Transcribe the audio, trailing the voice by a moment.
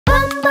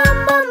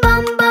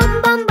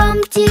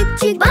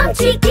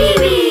Bumcheek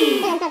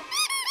TV.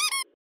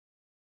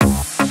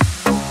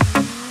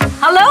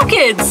 Hello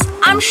kids,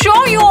 I'm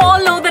sure you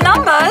all know the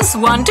numbers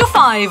 1 to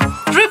 5.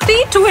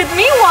 Repeat with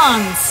me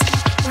once.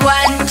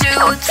 1,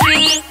 2,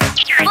 3,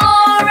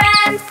 4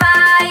 and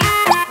 5.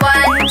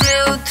 1,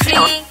 2,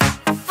 3,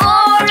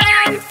 4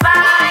 and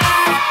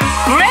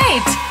 5.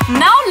 Great!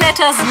 Now let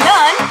us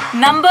learn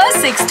numbers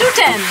 6 to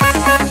 10.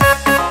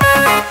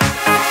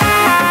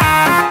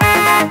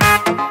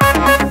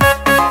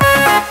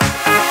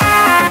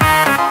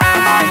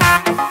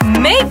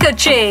 Make a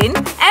chain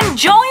and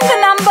join the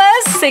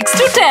numbers 6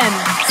 to 10.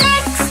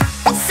 6,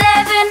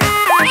 7,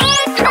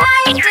 8,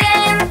 9,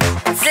 10.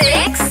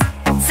 6,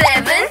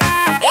 7,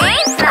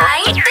 8,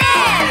 9,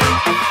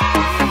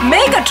 10.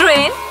 Make a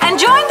train and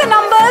join the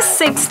numbers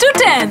 6 to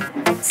 10.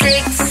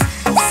 6, 7,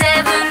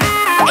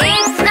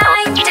 8,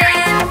 9,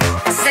 10.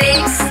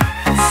 6,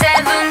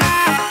 7,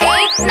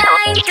 8,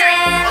 9,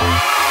 10.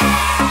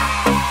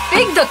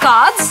 Pick the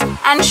cards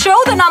and show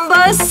the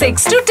numbers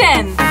 6 to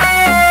 10.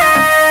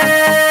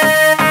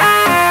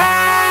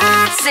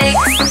 6, 7,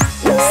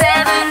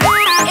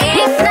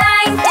 8,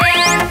 9,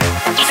 10.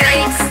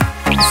 6,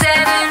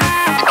 7,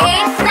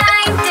 8,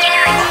 9,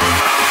 10.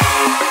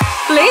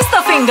 Place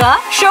the finger,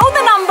 show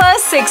the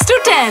numbers 6 to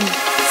 10.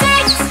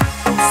 6,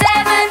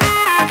 7,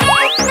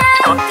 8,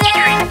 9,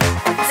 10.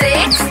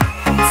 6,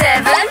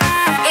 7,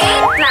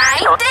 8,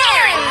 9,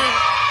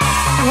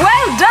 10.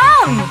 Well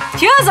done!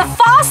 Here's a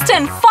fast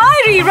and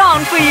fiery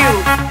round for you.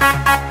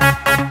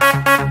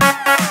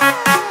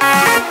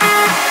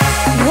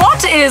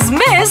 What is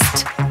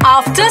missed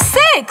after 6?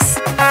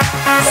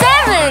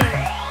 7,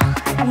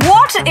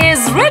 What is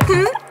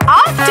written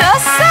after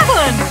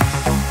 7?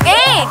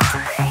 8,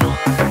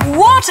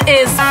 What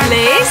is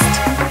placed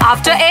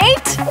after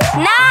 8?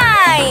 9,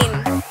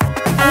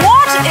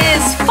 What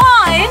is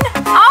fine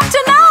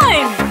after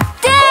 9?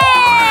 10.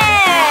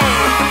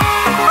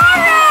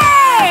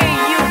 Hooray!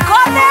 You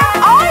got them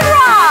all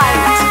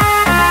right!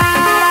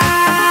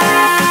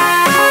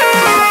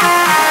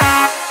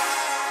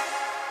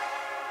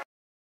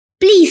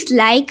 Please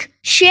like,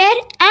 share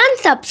and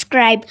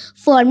subscribe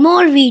for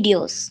more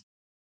videos.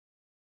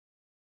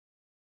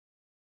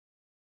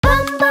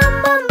 Bum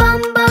bum bum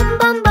bum bum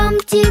bum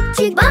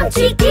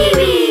Bumcheek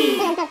TV.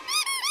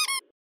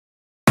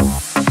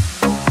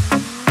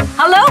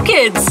 Hello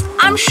kids,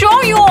 I'm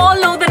sure you all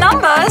know the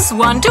numbers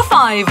 1 to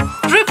 5.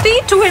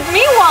 Repeat with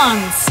me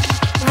once.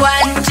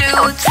 1,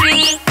 2,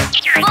 3,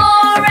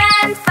 4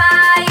 and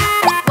 5.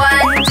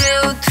 1,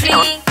 2,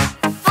 3,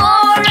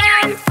 4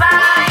 and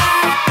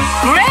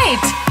 5.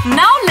 Great!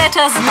 Now let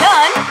us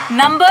learn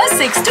numbers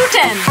 6 to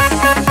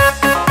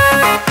 10.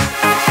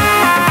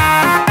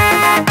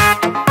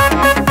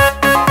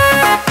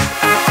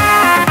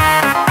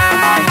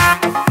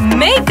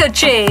 Make a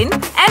chain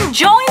and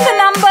join the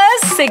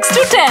numbers 6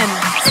 to 10.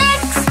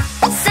 6,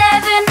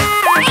 7,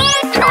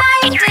 8,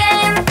 9,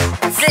 10.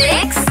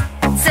 6,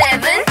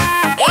 7,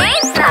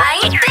 8,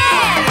 9,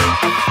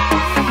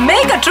 10.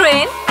 Make a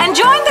train and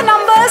join the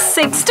numbers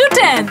 6 to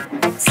 10.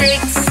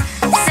 6,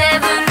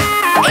 7,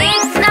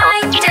 8,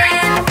 9,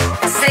 10.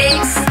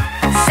 6,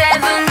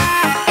 7,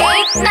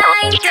 8,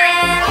 9,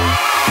 10.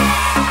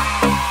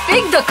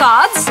 Pick the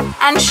cards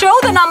and show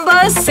the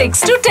numbers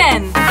 6 to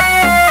 10.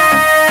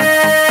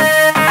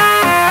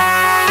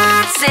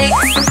 6, 7,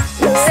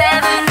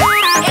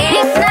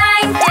 8,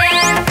 9,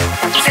 10.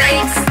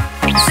 6,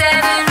 7,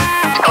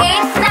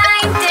 8,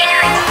 9,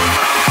 10.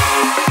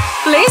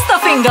 Place the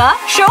finger,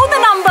 show the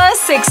numbers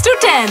 6 to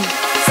 10.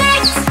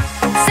 6,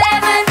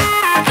 7,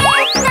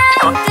 8,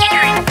 9,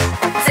 10.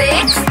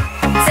 6,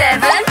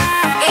 7,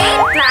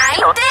 8,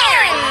 9,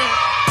 10.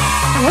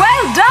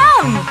 Well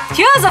done!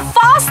 Here's a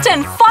fast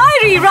and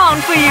fiery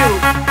round for you.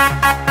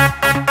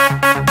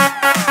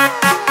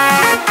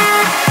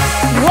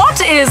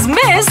 What is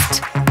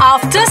missed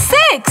after 6?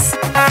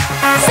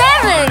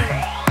 7,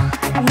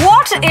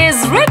 What is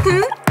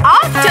written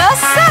after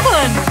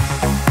 7?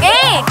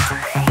 8,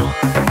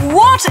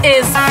 What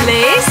is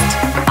placed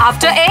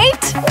after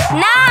 8?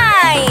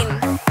 9,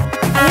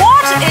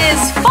 What is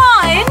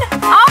fine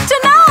after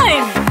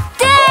 9?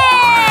 10.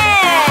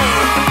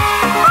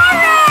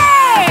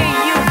 Hooray!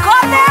 You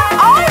got them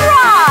all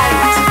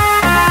right!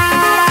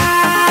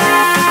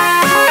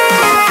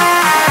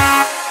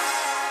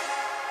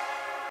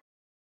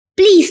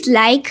 Please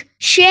like,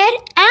 share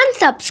and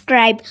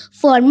subscribe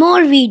for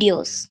more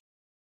videos.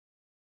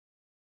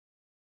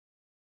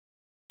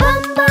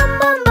 Bum bum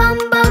bum bum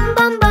bum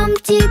bum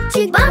Bumcheek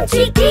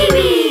TV.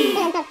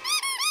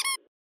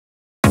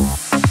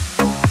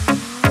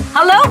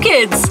 Hello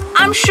kids,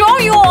 I'm sure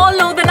you all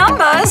know the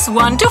numbers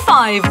 1 to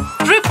 5.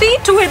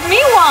 Repeat with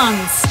me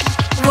once.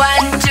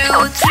 1,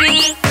 2,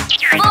 3,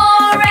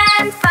 4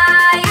 and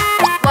 5.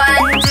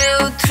 1,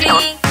 2,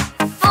 3,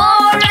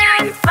 4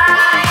 and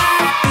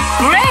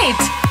 5. Great!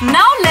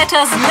 Now let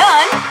us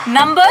learn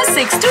numbers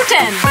 6 to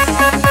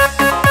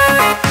 10.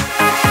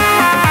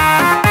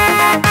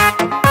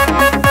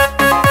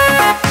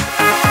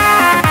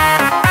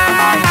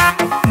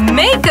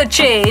 Make a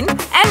chain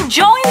and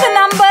join the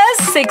numbers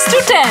 6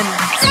 to 10.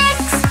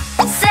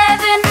 6, 7,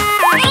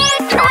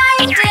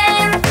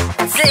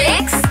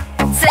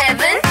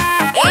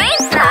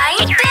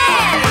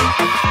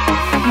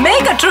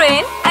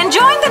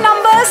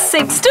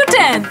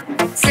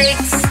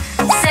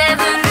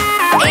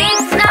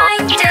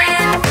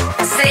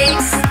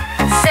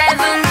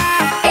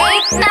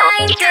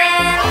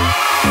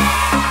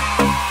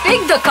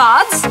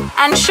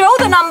 and show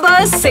the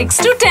numbers 6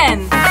 to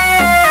 10.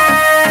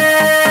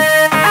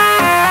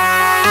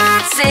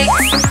 6,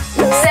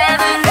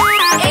 7,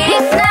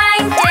 8,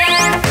 9,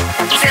 10.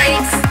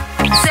 6,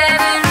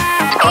 7,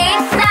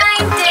 8,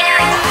 9, 10.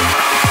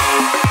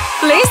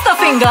 Place the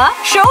finger,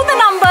 show the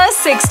numbers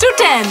 6 to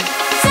 10.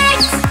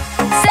 6,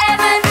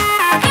 7,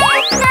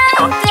 8,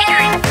 9,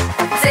 10.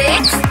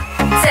 6,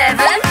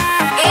 7,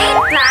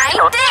 8, 9,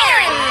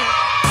 10.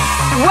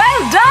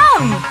 Well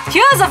done!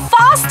 Here's a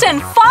fast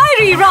and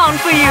fiery round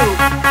for you.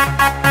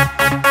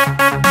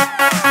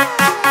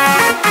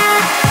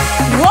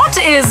 What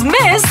is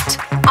missed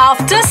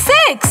after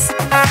 6?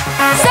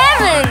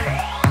 7,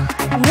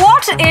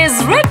 What is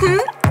written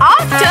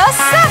after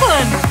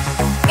 7?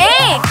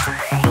 8,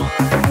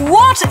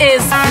 What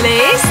is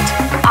placed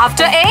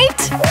after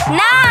 8? 9,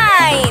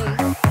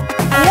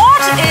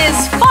 What is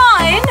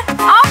fine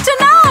after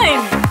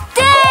 9?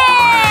 10.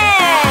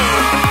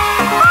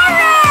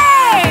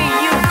 Hooray!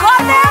 You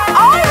got them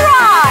all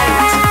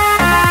right!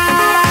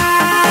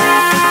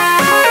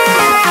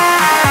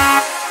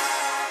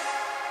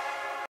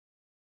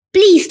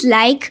 Please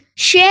like,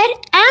 share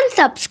and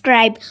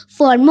subscribe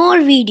for more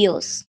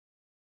videos.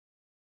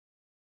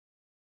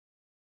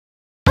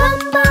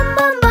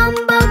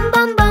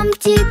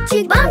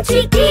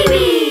 Bumcheek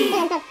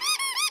TV.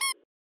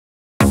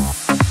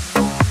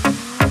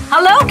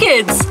 Hello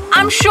kids!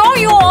 I'm sure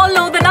you all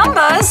know the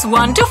numbers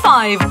 1 to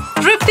 5.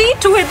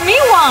 Repeat with me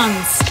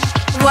once.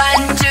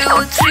 1,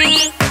 2,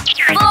 3,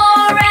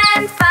 4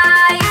 and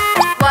 5.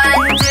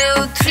 1,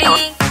 2,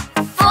 3,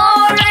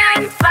 4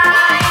 and 5.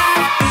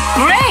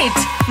 Great!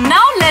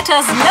 Now let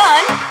us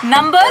learn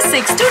numbers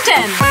 6 to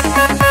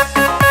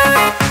 10.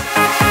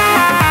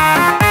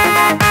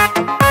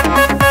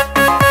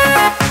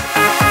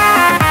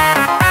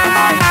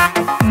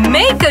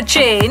 Make a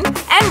chain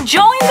and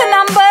join the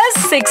numbers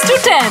 6 to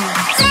 10.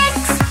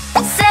 6,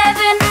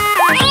 7,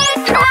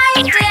 8,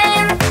 9,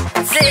 10.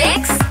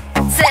 6,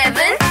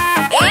 7,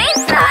 8,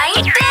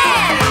 9,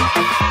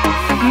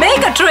 10.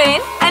 Make a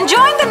train and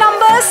join the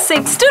numbers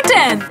 6 to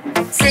 10.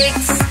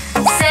 6,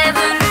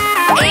 7,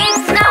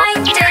 8,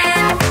 9,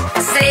 10.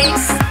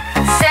 6,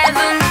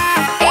 7,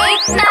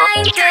 8,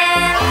 9,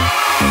 10.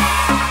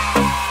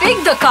 Pick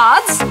the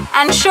cards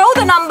and show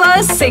the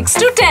numbers 6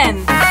 to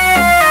 10.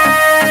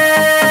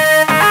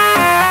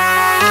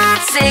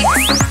 6,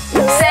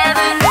 7,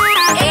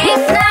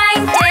 8,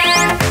 9,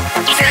 10.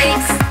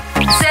 6,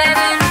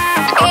 7,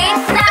 8,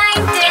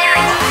 9, 10.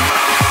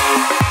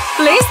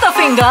 Place the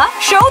finger,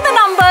 show the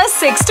numbers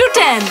 6 to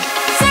 10. 6,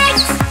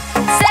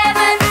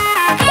 7,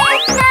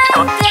 8,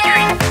 9,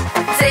 10.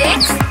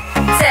 6,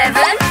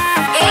 7,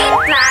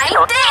 8,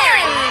 9,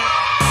 10.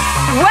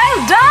 Well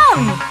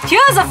done!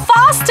 Here's a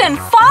fast and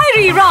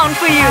fiery round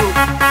for you.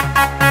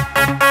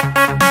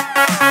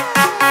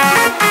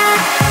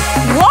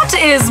 What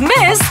is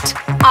missed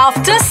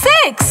after 6?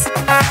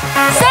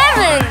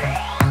 7,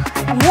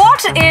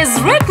 What is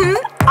written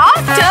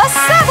after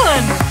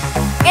 7?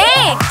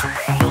 8,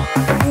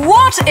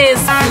 What is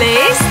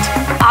placed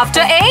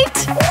after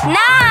 8?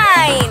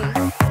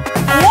 9,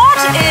 What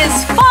is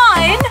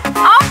fine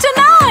after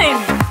 9?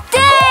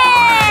 10.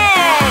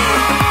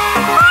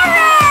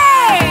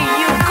 Hooray!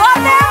 You got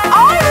them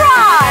all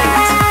right!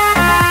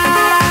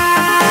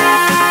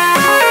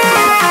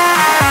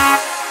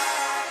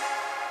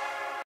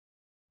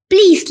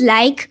 Please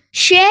like,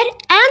 share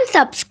and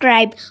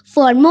subscribe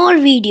for more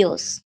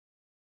videos.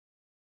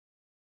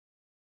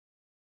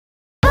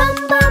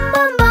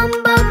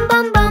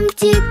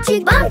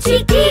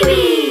 Bumcheek TV.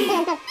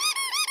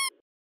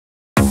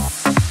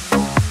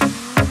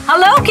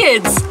 Hello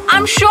kids!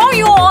 I'm sure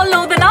you all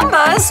know the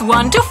numbers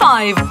 1 to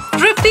 5.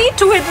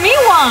 Repeat with me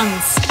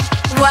once.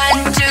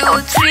 1,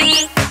 2,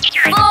 3,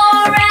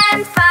 4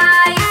 and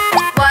 5.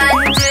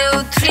 1,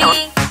 2, 3,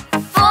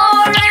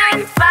 4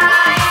 and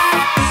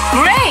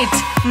 5. Great!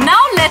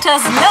 Now let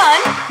us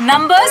learn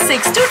numbers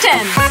 6 to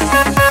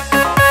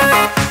 10.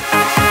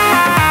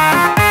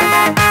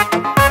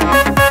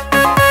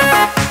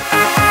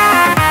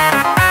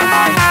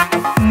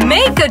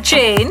 Make a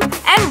chain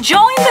and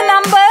join the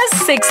numbers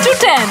 6 to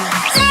 10.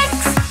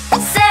 6,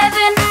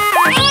 7,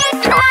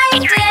 8,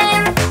 9,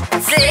 10.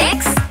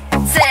 6,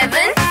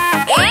 7,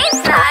 8,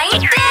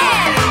 9,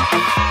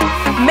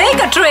 10. Make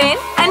a train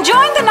and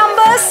join the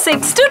numbers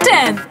 6 to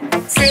 10.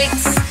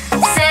 6,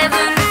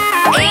 7,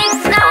 8,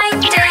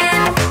 9,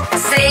 10.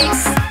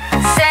 6,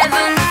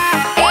 7,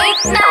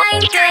 8,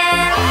 9,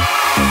 10.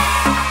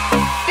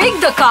 Pick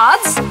the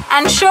cards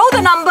and show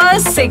the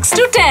numbers 6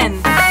 to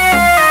 10.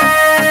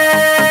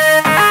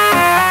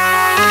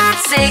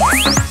 6,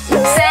 7,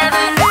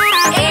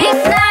 8,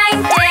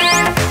 9,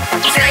 10.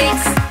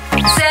 6,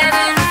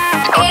 7,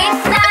 8,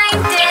 9,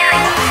 10.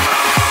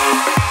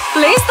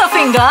 Place the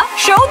finger,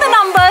 show the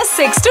numbers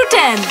 6 to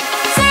 10.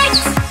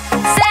 6,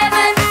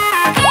 7,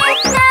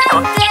 8,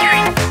 9,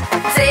 10.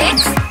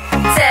 6,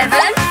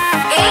 7,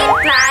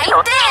 8, 9,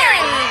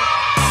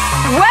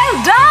 10. Well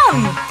done!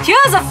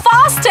 Here's a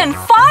fast and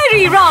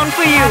fiery round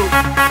for you.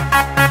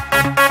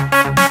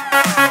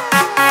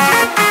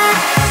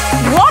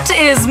 What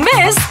is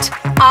missed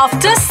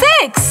after 6?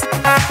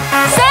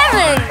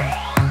 7.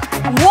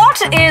 What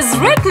is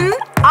written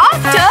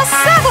after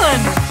 7?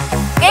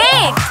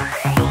 8.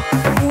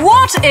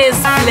 What is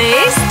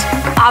placed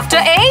after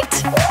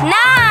 8? 9.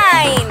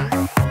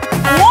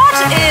 What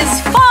is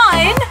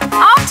fine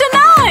after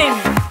 9?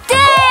 10.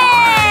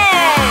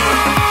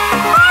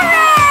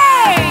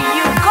 Hooray!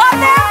 You got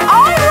them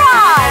all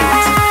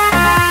right!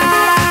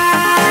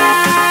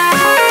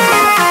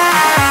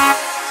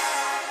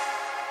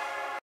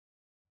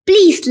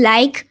 Please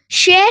like,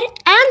 share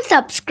and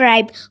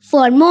subscribe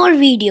for more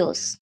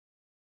videos.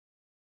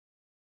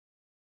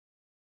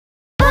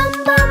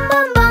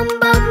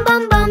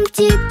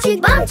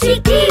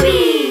 Bumcheek TV.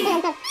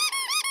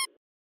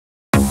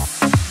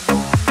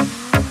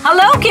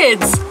 Hello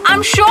kids,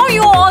 I'm sure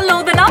you all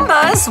know the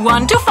numbers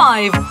 1 to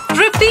 5.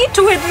 Repeat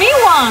with me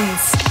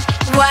once.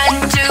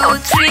 1, 2,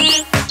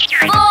 3,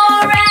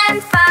 4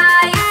 and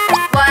 5.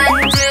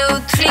 1, 2,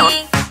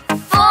 3,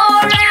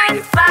 4 and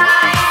 5.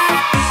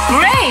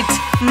 Great!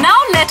 Now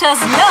let us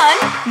learn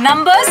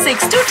numbers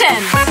 6 to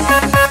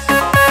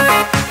 10.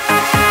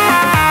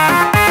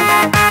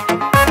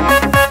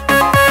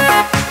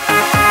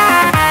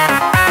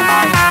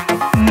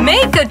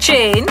 Make a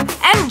chain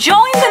and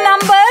join the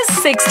numbers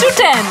 6 to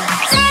 10.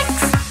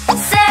 6,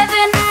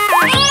 7,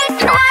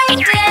 8,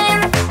 9,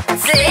 10.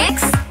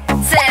 6,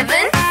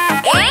 7,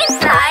 8,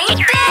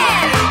 9,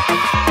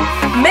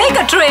 10. Make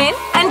a train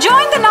and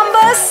join the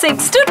numbers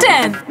 6 to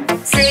 10.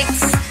 6,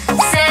 7,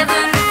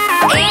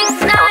 8,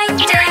 9,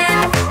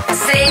 10.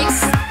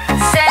 6,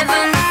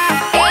 7,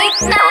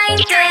 8, 9,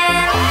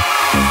 10.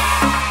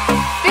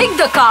 Pick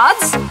the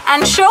cards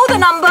and show the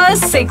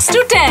numbers 6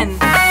 to 10.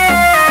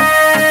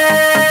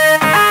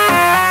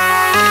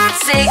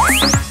 6, 7,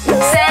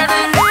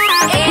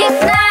 8,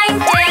 9,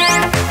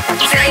 10.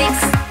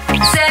 6,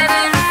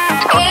 7,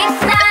 8,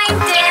 9,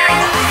 10.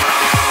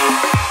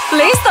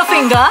 Place the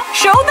finger,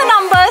 show the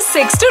numbers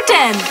 6 to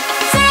 10. 6,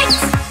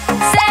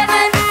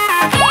 7,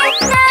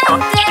 8, 9,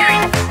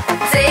 10.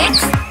 6,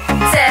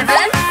 7,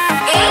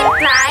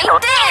 8, 9,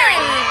 10.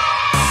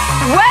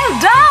 Well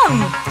done!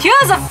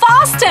 Here's a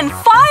fast and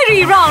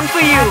fiery round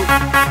for you.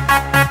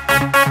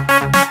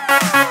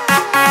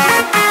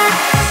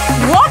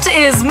 What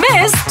is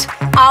missed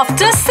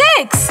after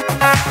 6?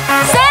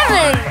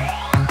 7,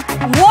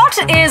 What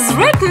is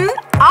written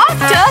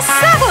after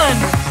 7?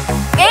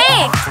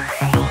 8,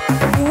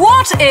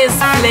 What is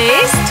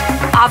placed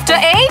after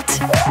 8?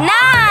 9,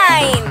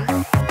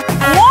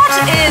 What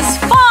is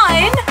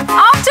fine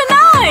after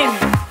 9?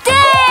 10.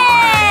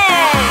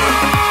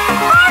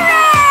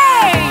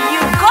 Hooray!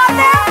 You got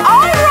them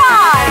all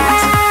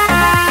right!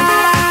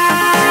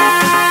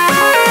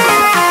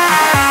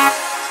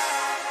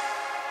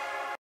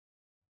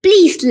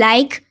 Please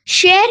like,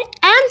 share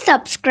and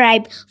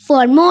subscribe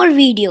for more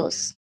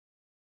videos.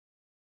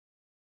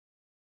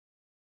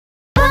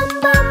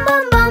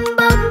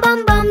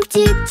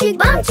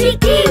 Bumcheek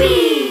TV.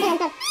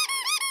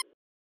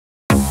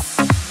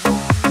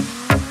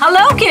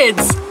 Hello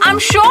kids, I'm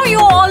sure you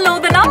all know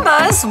the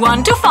numbers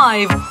 1 to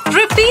 5.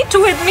 Repeat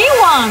with me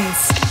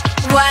once.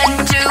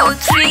 1, 2,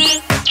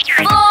 3,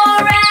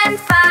 4 and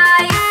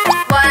 5.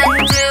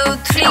 1, 2,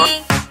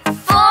 3,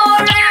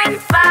 4 and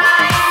 5.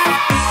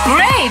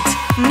 Great!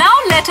 Now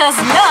let us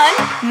learn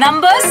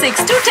numbers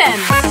 6 to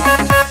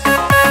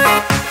 10.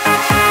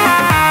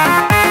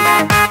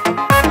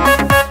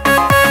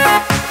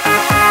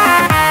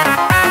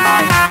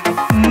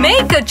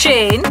 Make a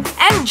chain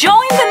and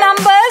join the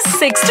numbers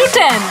 6 to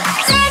 10.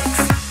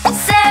 6,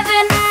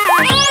 7,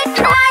 8,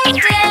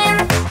 9,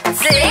 10.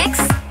 6,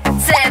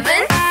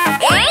 7,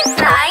 8,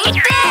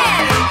 9,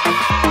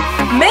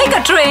 10. Make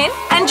a train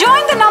and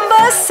join the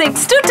numbers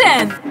 6 to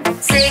 10.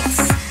 6,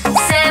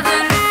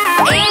 7,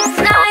 8,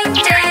 9,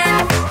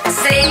 10.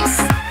 6,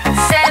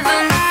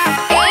 7,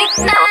 8,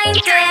 9,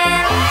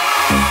 10.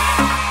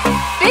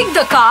 Pick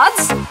the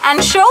cards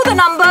and show the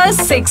numbers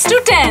 6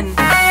 to 10.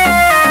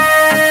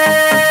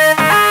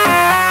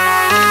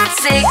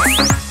 6, 7,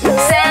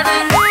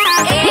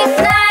 8,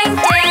 9,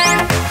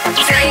 10.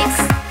 6,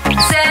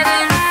 7,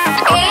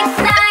 8,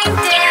 9,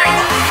 10.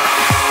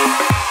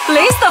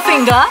 Place the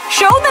finger,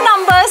 show the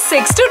numbers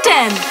 6 to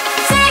 10.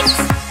 6,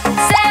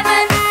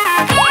 7,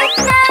 8,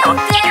 9,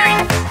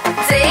 10.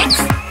 6,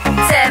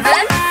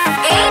 7,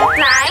 8,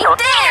 9,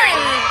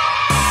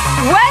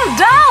 10. Well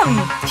done!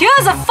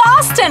 Here's a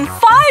fast and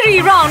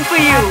fiery round for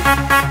you.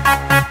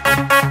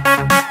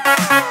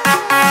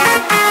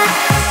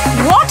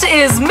 What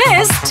is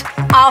missed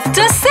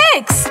after 6?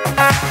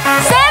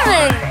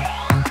 7,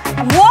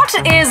 What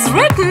is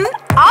written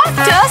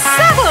after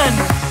 7?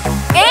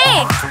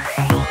 8,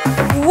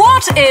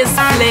 What is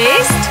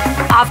placed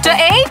after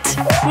 8?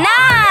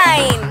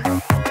 9,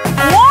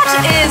 What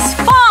is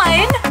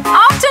fine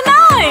after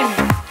 9?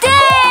 10.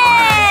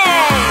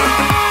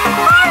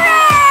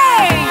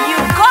 Hooray! You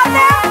got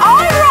them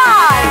all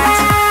right!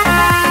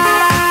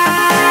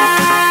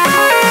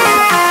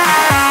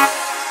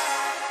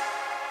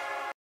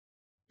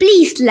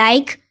 Please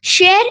like,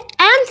 share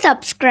and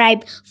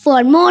subscribe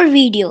for more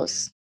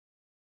videos.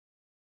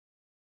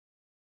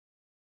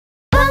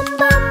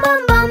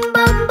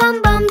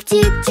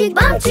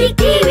 Bumcheek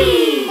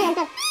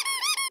TV.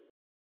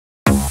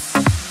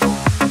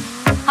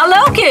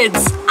 Hello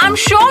kids, I'm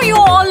sure you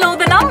all know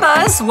the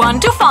numbers 1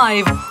 to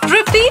 5.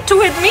 Repeat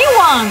with me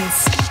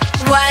once.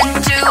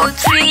 1, 2,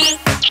 3,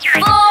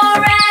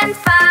 4 and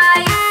 5.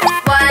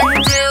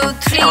 1, 2,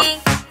 3,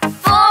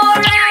 4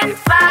 and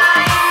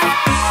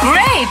 5.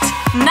 Great!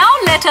 Now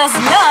let us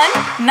learn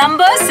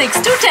numbers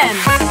 6 to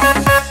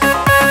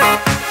 10.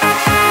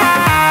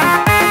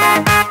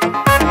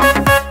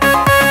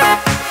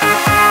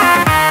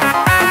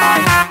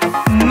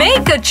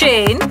 Make a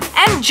chain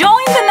and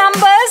join the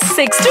numbers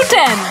 6 to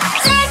 10.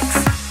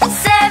 6,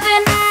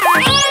 7,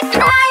 8,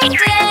 9,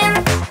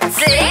 10.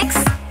 6,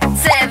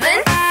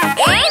 7,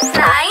 8,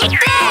 9,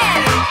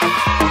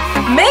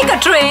 10. Make a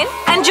train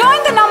and join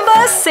the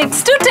numbers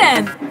 6 to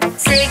 10. 6,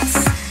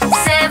 7,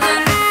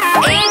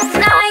 8,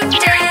 9,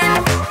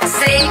 10.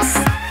 6,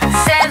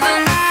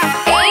 7,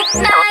 8,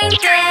 9,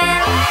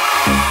 10.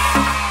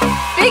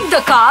 Pick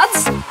the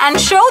cards and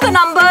show the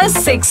numbers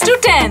 6 to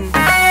 10.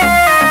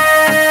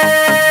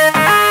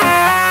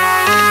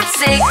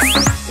 6, 7,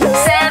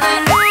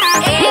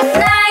 8,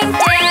 9,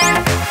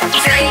 10.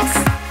 6,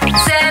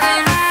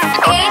 7,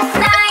 8,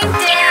 9,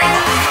 10.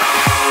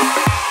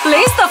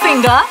 Place the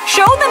finger,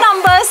 show the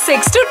numbers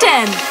 6 to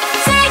 10.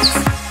 6,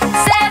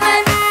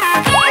 7,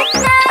 8,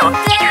 9,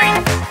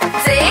 10.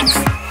 6,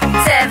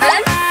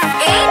 7,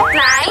 8,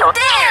 9,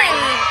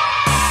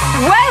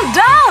 10. Well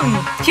done!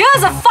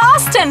 Here's a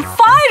fast and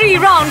fiery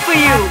round for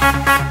you.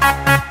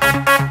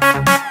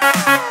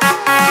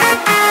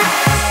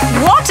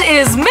 What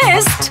is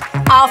missed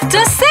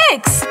after 6?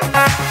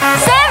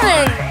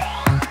 7,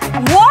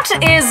 What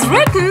is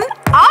written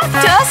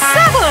after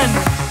 7?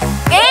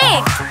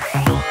 8,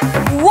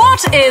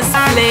 What is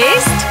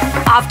placed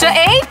after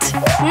 8?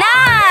 9,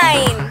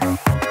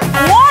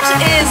 What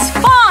is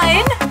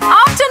fine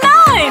after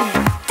 9?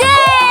 10.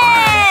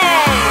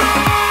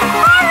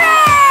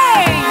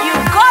 Hooray! You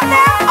got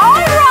them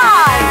all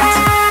right!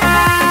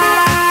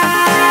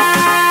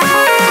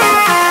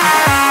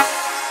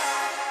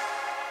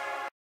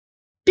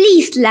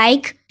 Please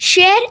like,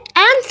 share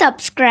and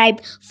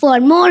subscribe for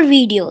more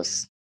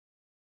videos.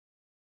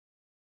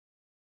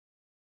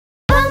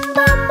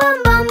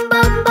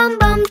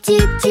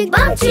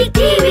 Bumcheek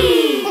TV.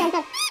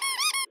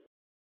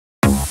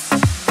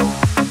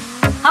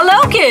 Hello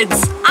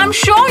kids, I'm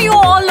sure you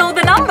all know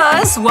the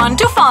numbers 1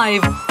 to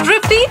 5.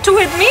 Repeat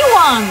with me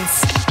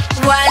once.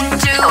 1,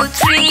 2,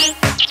 3,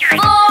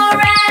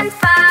 4 and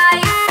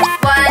 5.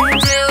 1,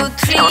 2,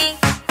 3,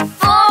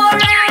 4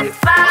 and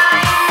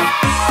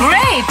 5.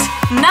 Great!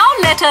 Now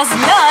let us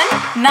learn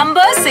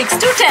numbers 6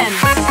 to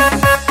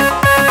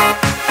 10.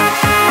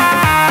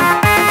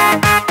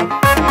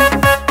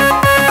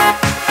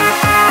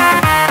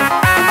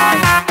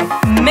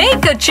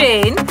 Make a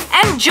chain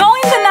and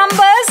join the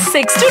numbers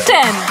 6 to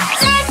 10.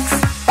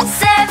 6,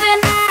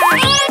 7,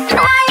 8,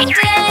 9,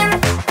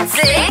 10.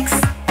 6,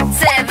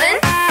 7,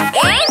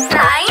 8,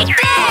 9,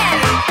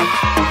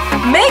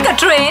 10. Make a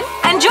train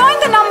and join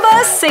the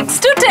numbers 6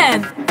 to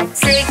 10.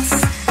 6,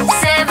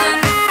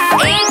 7,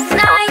 8,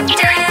 9,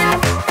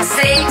 10.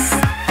 6,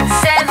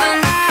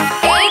 7,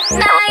 8,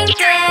 9,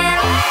 10.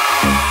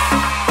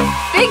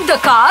 Pick the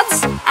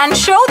cards and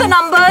show the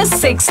numbers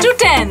 6 to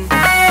 10.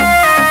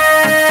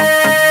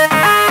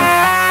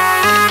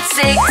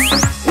 6, 7,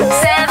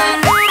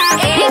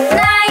 8,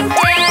 9,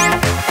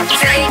 10.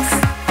 6,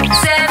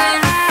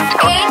 7,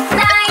 8,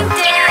 9,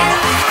 10.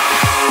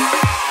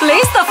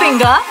 Place the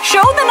finger,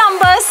 show the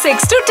numbers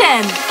 6 to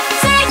 10.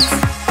 6,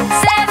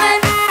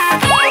 7,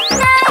 8,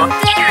 9,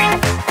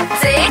 10.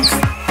 6,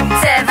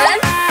 7,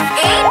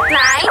 8,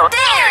 9,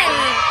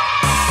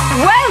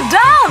 10. Well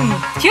done!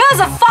 Here's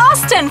a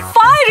fast and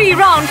fiery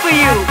round for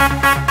you.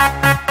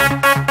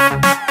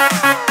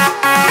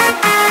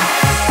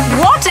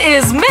 What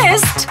is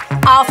missed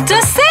after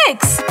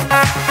 6?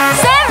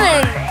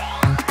 7,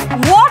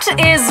 What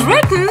is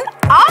written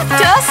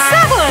after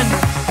 7?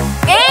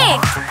 8,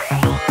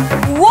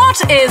 What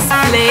is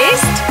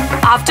placed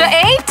after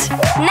 8?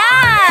 9,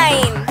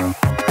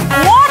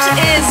 What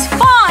is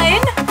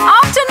fine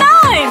after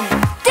 9?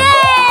 10.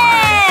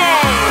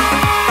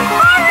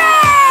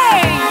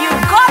 Hooray! You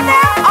got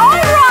them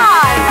all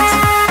right!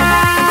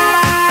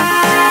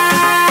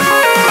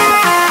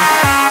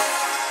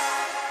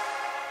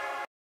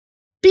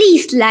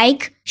 Please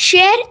like,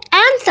 share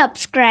and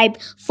subscribe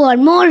for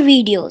more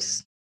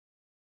videos.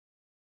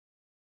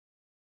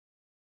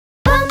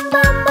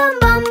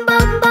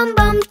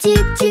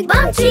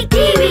 Bumcheek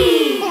TV.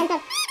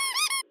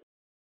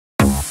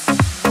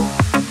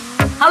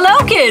 Hello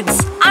kids,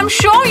 I'm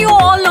sure you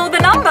all know the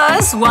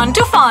numbers 1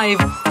 to 5.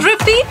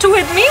 Repeat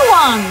with me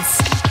once.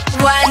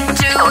 1,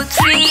 2,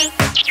 3,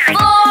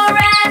 4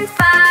 and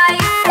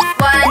 5.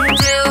 1,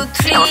 2,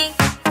 3,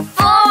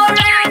 4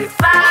 and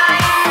 5.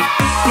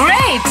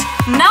 Great!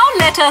 Now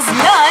let us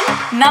learn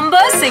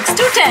numbers 6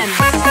 to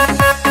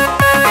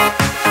 10.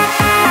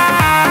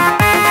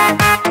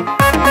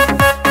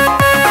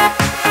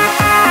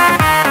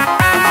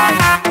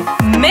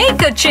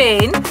 Make a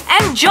chain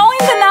and join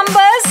the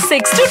numbers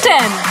 6 to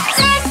 10.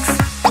 6,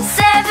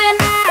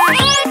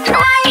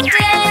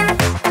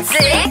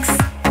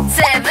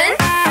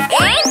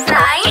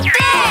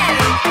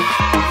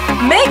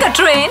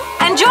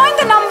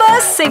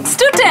 6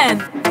 to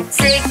 10.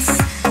 6, 7,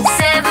 8,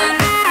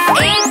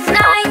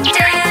 9,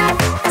 10.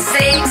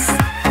 6,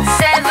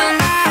 7,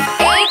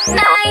 8,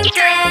 9,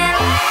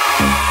 10.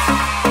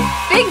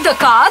 Pick the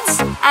cards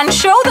and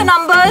show the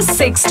numbers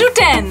 6 to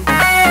 10. 6,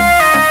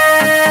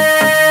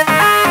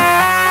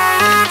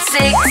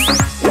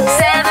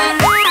 7,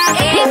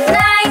 8,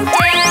 9,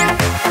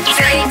 10.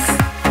 6,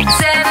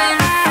 7,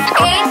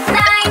 8,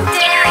 9,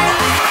 10.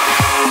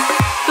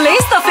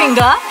 Place the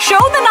finger, show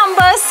the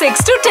numbers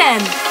 6 to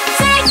 10.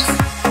 6,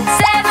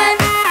 7,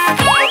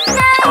 8,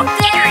 9,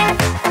 10.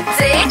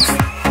 6,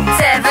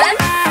 7,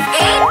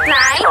 8,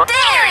 9,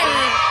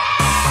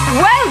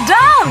 10. Well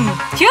done!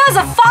 Here's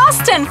a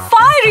fast and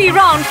fiery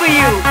round for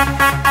you.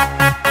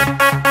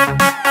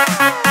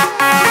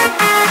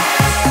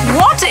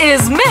 What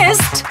is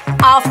missed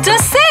after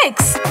 6?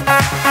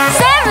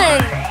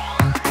 7,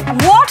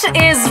 What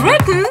is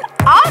written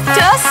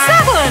after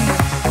 7?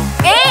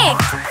 8,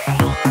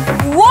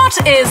 What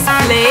is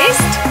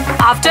placed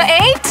after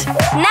 8?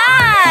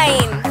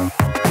 9,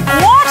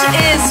 What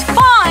is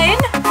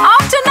fine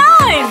after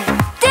 9?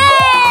 10.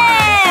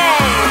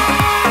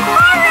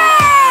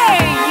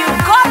 Hooray! You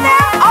got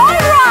them all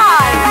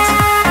right!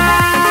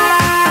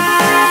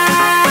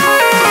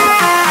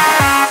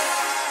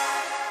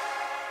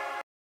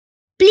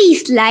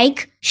 Please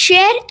like,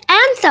 share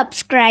and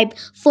subscribe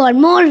for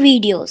more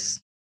videos.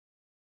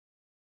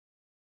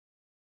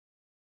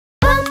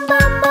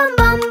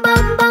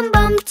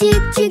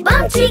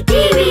 Bumcheek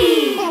TV.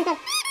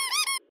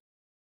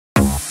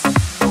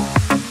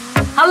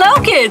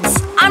 Hello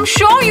kids! I'm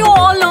sure you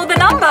all know the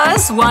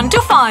numbers 1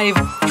 to 5.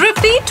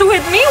 Repeat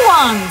with me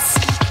once.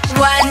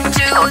 1,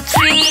 2,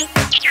 3,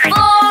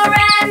 4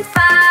 and 5.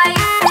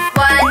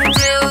 1,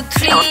 2,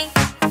 3,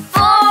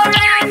 4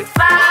 and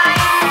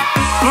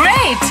 5.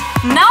 Great!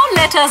 Now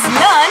let us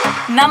learn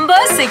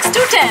numbers 6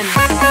 to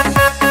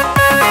 10.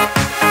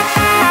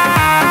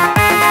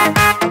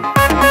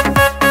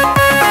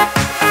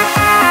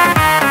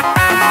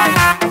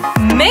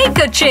 Make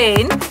a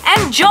chain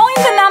and join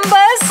the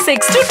numbers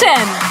 6 to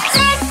 10.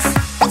 6,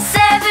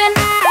 7,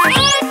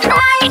 8,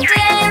 9,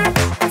 10.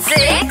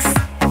 6,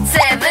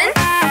 7,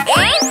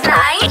 8,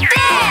 9,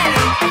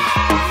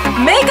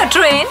 10. Make a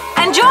train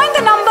and join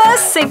the numbers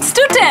 6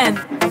 to 10.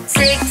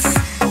 6, 7,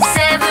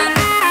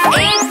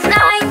 8,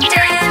 9,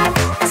 10.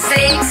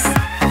 6,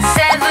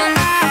 7,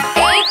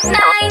 8,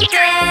 9,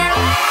 10.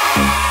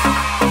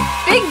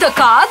 Pick the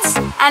cards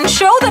and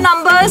show the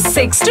numbers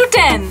 6 to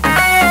 10.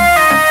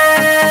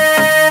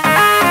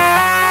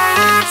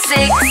 6,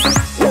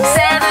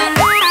 7,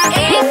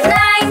 8,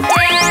 9,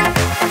 10.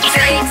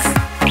 6,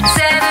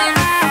 7,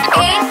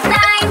 8,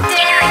 9,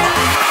 10.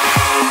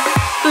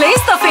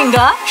 Place the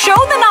finger, show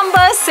the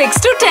numbers 6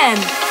 to 10.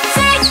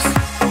 6,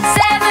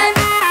 7,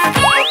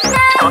 8,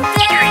 9,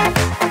 10.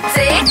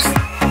 6,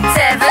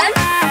 7,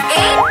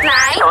 8,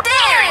 9,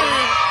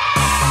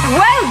 10.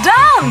 Well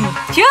done!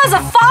 Here's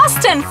a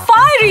fast and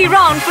fiery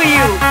round for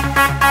you.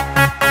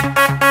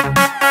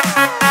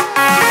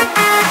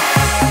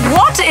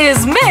 What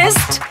is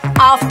missed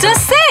after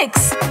 6?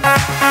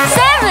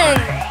 7,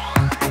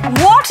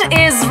 What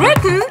is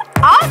written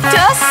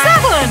after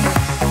 7?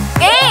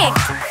 8,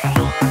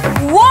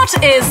 What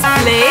is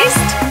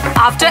placed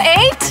after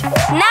 8?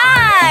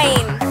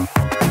 9,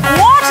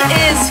 What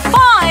is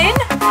fine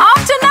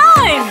after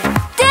 9?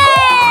 10.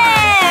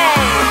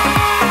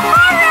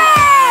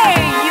 Hooray!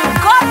 You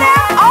got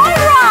them all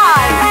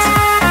right!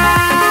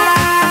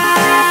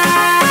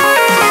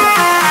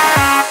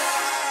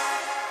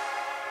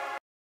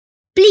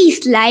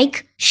 Please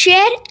like,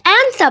 share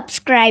and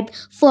subscribe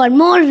for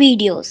more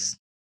videos.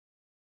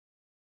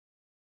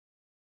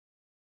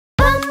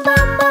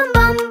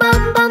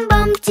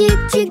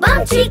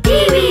 Bumcheek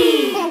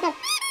TV.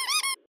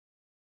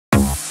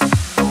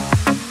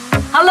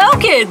 Hello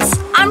kids!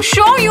 I'm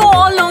sure you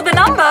all know the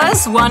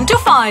numbers 1 to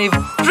 5.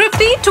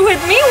 Repeat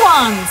with me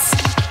once.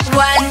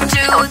 1,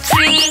 2,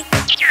 3,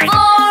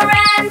 4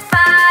 and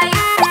 5.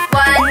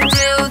 1,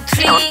 2,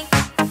 3,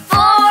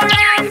 4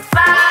 and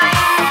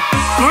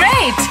 5.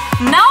 Great!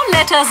 Now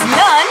let us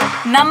learn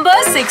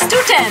numbers 6 to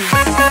 10.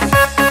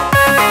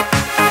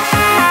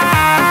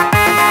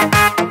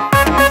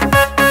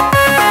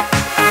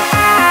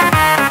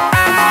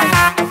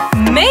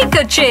 Make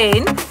a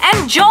chain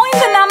and join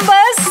the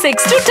numbers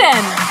 6 to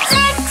 10.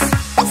 6,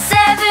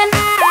 7,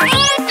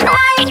 8,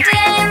 9,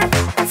 10.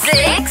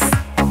 6,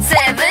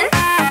 7,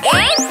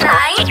 8,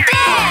 9,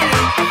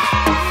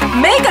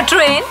 10. Make a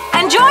train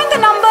and join the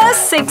numbers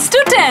 6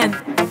 to 10.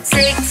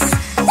 6,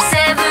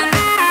 7,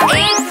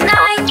 8,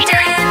 9,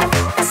 10.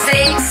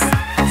 6,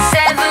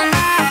 7,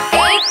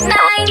 8,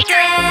 9,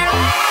 10.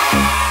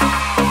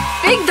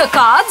 Pick the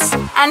cards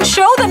and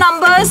show the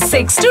numbers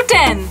 6 to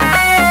 10.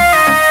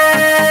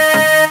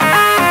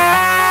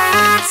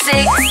 6,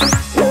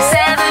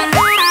 7,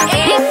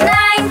 8,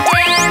 9,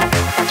 10.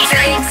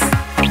 6,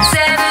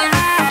 7,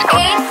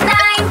 8,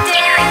 9,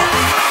 10.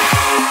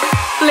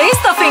 Place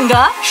the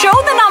finger, show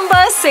the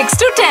numbers 6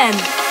 to 10. 6,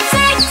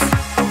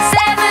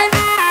 7,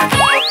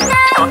 8,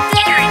 9,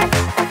 10.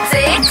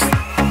 6,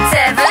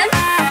 7,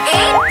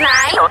 8,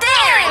 9,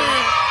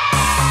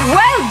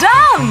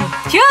 done!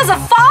 Here's a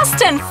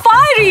fast and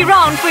fiery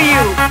round for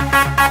you.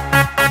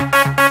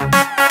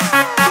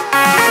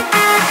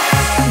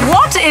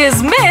 What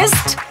is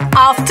missed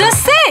after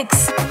 6?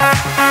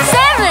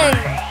 7.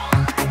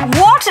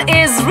 What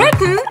is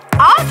written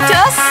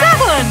after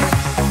 7?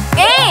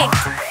 8.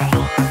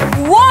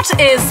 What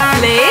is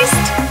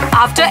placed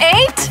after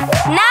 8?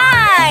 9.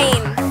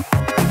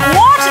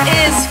 What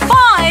is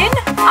fine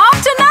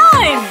after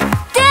 9?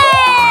 10.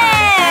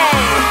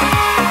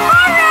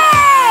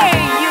 Hooray!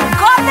 You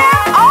got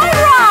them all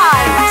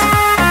right!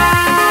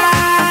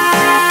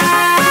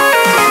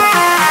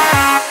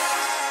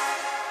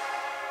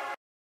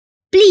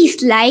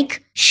 Please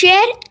like,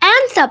 share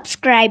and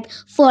subscribe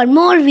for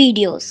more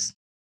videos.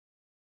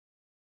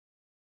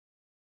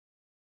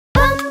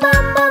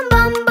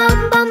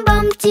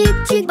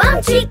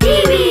 Bumcheek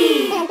TV.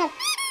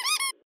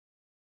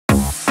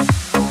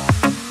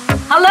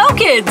 Hello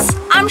kids,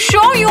 I'm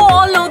sure you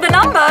all know the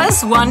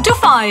numbers 1 to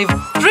 5.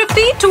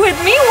 Repeat with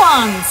me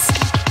once.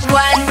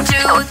 1,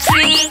 2,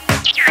 3,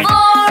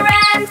 4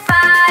 and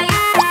 5.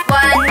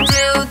 1,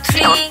 2,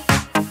 3,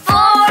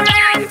 4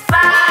 and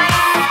 5.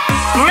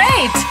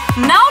 Great!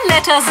 Now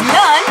let us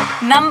learn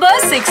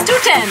numbers 6 to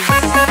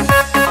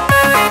 10.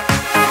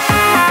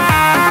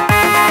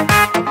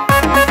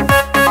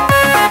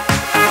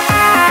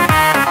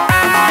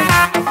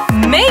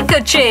 Make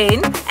a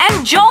chain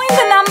and join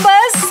the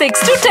numbers 6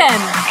 to 10.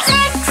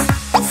 6,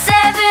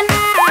 7,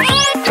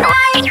 8,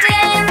 9,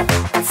 10.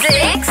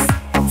 6,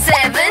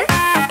 7,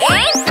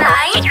 8,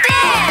 9,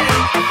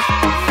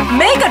 10.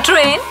 Make a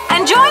train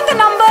and join the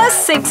numbers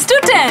 6 to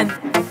 10.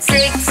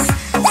 6, 7,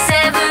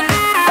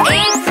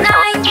 8,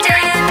 9,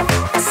 10.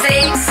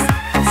 6,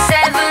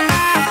 7,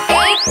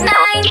 8,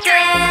 9,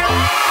 10.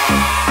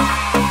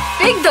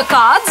 Pick the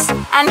cards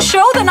and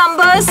show the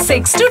numbers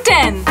 6 to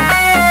 10.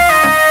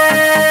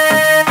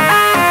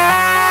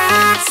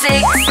 6,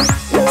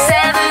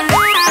 7,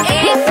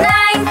 8,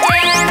 9,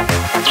 10.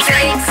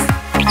 6,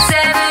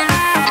 7,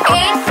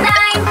 8,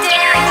 9,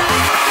 10.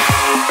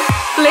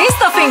 Place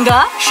the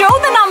finger, show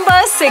the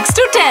numbers 6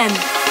 to 10. 6,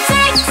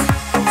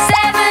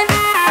 7,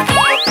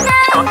 8,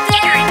 9,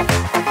 10.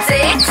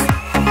 6,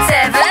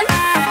 7,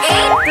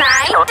 8,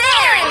 9,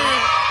 10.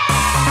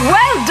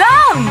 Well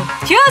done!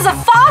 Here's a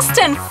fast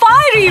and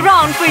fiery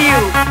round for you.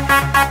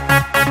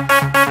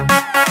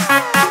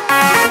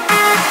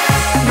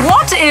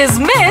 What is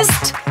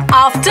missed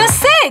after 6?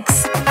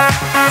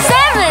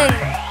 7,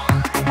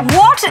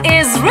 What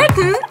is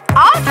written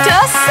after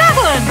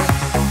 7?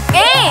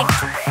 8,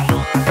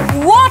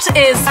 What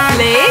is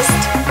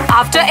placed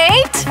after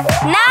 8?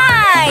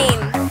 9,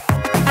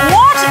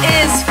 What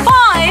is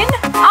fine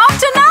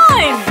after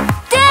 9?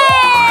 10.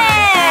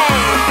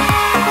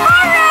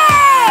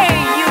 Hooray!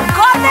 You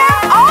got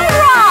them all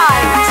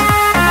right!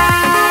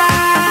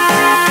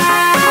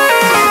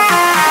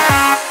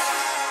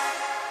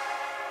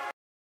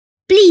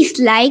 Please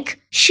like,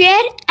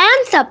 share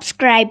and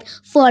subscribe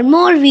for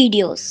more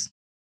videos.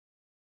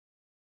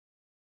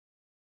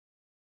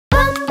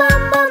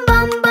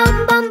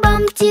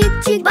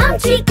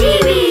 Bumcheek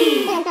TV.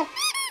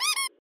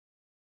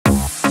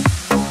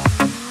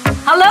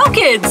 Hello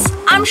kids,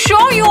 I'm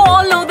sure you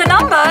all know the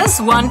numbers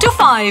 1 to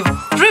 5.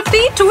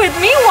 Repeat with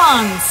me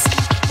once.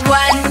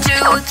 1,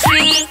 2,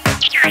 3,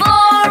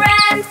 4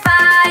 and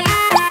 5.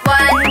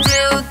 1,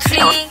 2,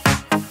 3,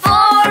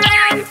 4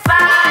 and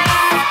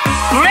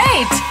 5.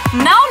 Great!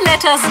 Now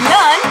let us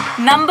learn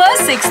numbers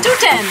 6 to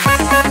 10.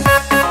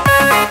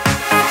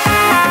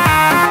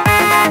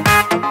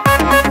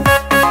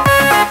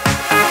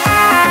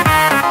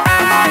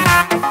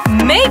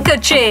 Make a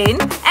chain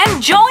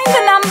and join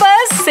the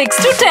numbers 6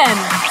 to 10.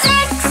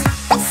 6,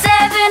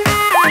 7,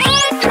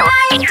 8,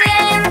 9,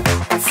 10.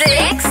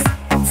 6,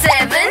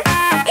 7,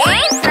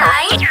 8,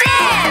 9,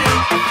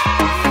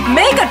 10.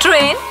 Make a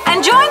train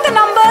and join the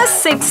numbers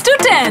 6 to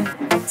 10.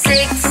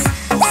 6,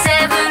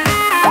 7,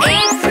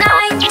 8,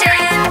 9,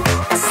 10.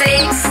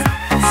 6,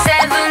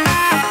 7,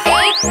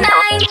 8,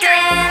 9,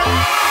 10.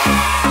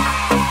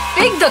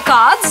 Pick the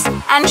cards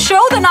and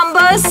show the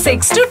numbers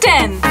 6 to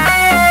 10.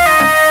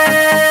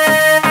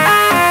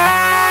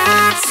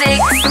 6,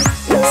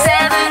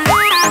 7,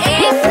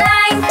 8,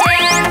 9,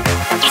 10.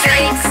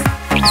 6,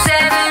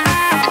 7,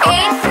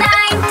 8,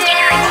 9,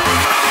 10.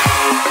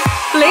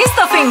 Place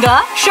the finger,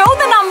 show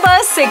the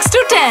numbers 6 to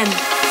 10.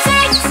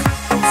 6,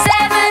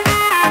 7,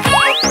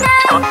 8,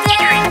 9,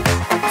 10.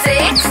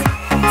 6,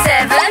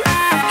 7,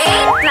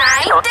 8,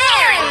 9,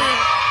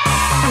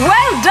 10.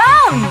 Well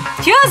done!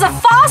 Here's a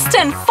fast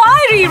and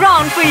fiery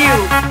round for you.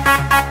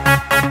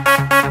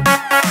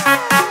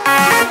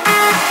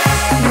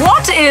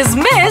 What is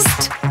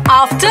missed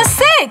after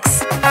 6?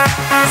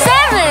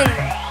 7,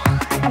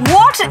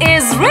 What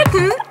is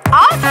written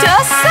after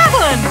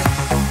 7?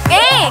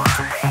 8,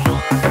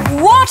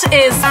 What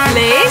is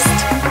placed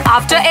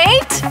after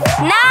 8?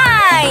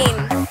 9,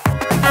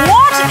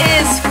 What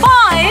is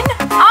fine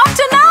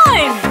after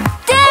 9?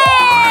 10.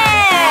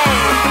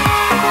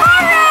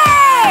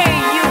 Hooray!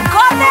 You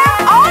got them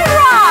all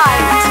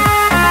right!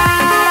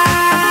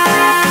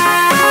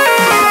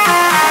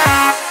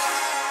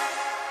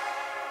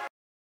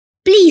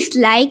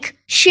 Please like,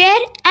 share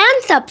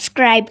and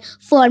subscribe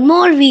for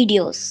more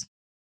videos.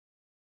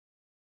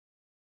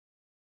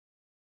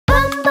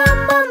 Bum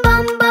bum bum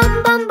bum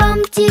bum bum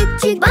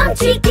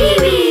Bumcheek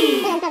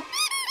TV.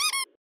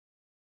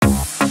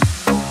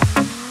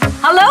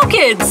 Hello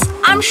kids,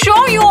 I'm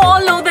sure you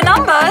all know the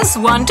numbers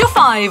 1 to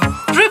 5.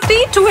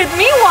 Repeat with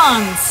me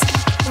once.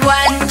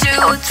 1,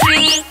 2,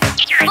 3,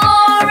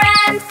 4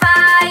 and 5.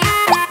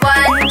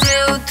 1,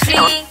 2,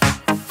 3,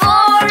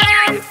 4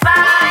 and 5.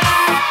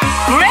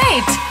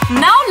 Great!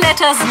 Now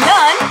let us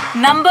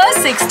learn numbers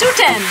 6 to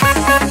 10.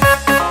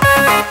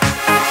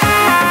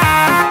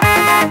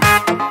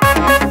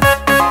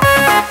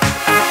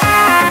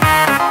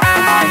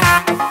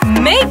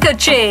 Make a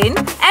chain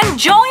and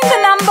join the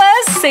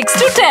numbers 6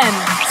 to 10.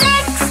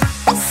 6,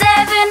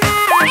 7,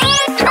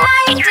 8,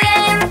 9,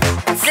 10.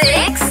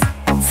 6,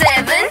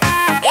 7,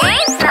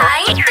 8,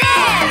 9,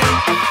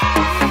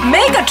 10.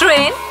 Make a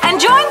train and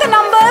join the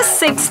numbers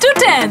 6 to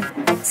 10.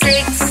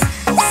 6,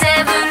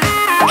 7,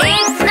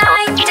 8,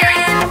 9,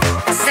 10.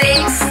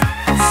 6,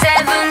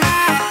 7,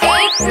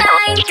 8,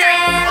 9,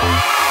 10.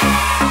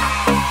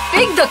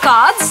 Pick the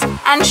cards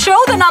and show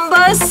the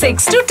numbers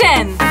 6 to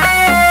 10.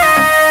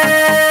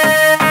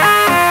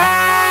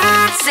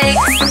 6, 7,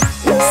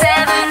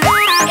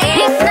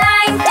 8,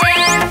 9,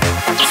 10.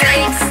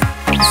 6,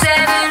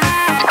 7,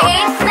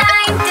 8,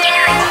 9,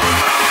 10.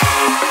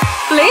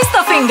 Place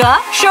the finger,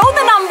 show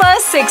the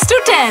numbers 6 to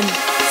 10. 6,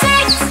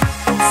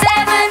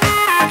 7,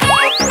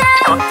 8,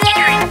 9,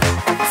 10.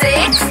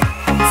 6,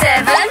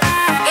 7,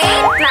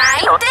 8,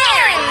 9,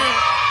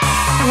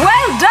 10.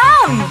 Well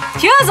done!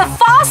 Here's a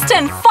fast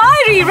and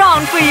fiery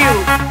round for you.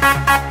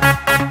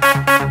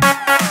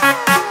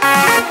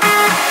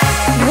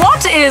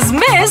 What is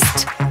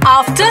missed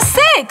after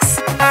 6?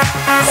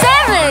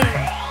 7,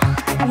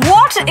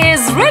 What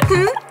is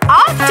written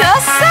after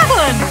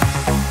 7?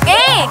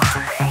 8,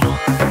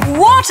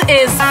 What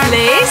is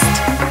placed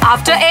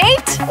after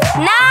 8?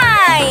 9,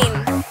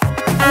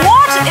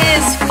 What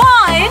is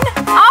fine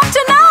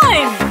after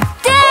 9?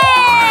 10.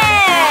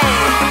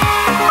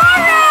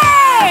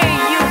 Hooray!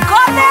 You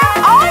got them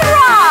all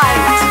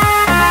right!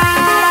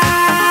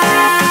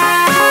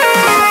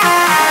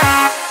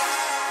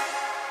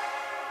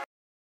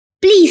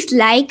 Please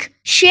like,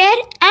 share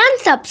and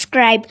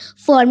subscribe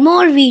for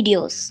more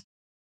videos.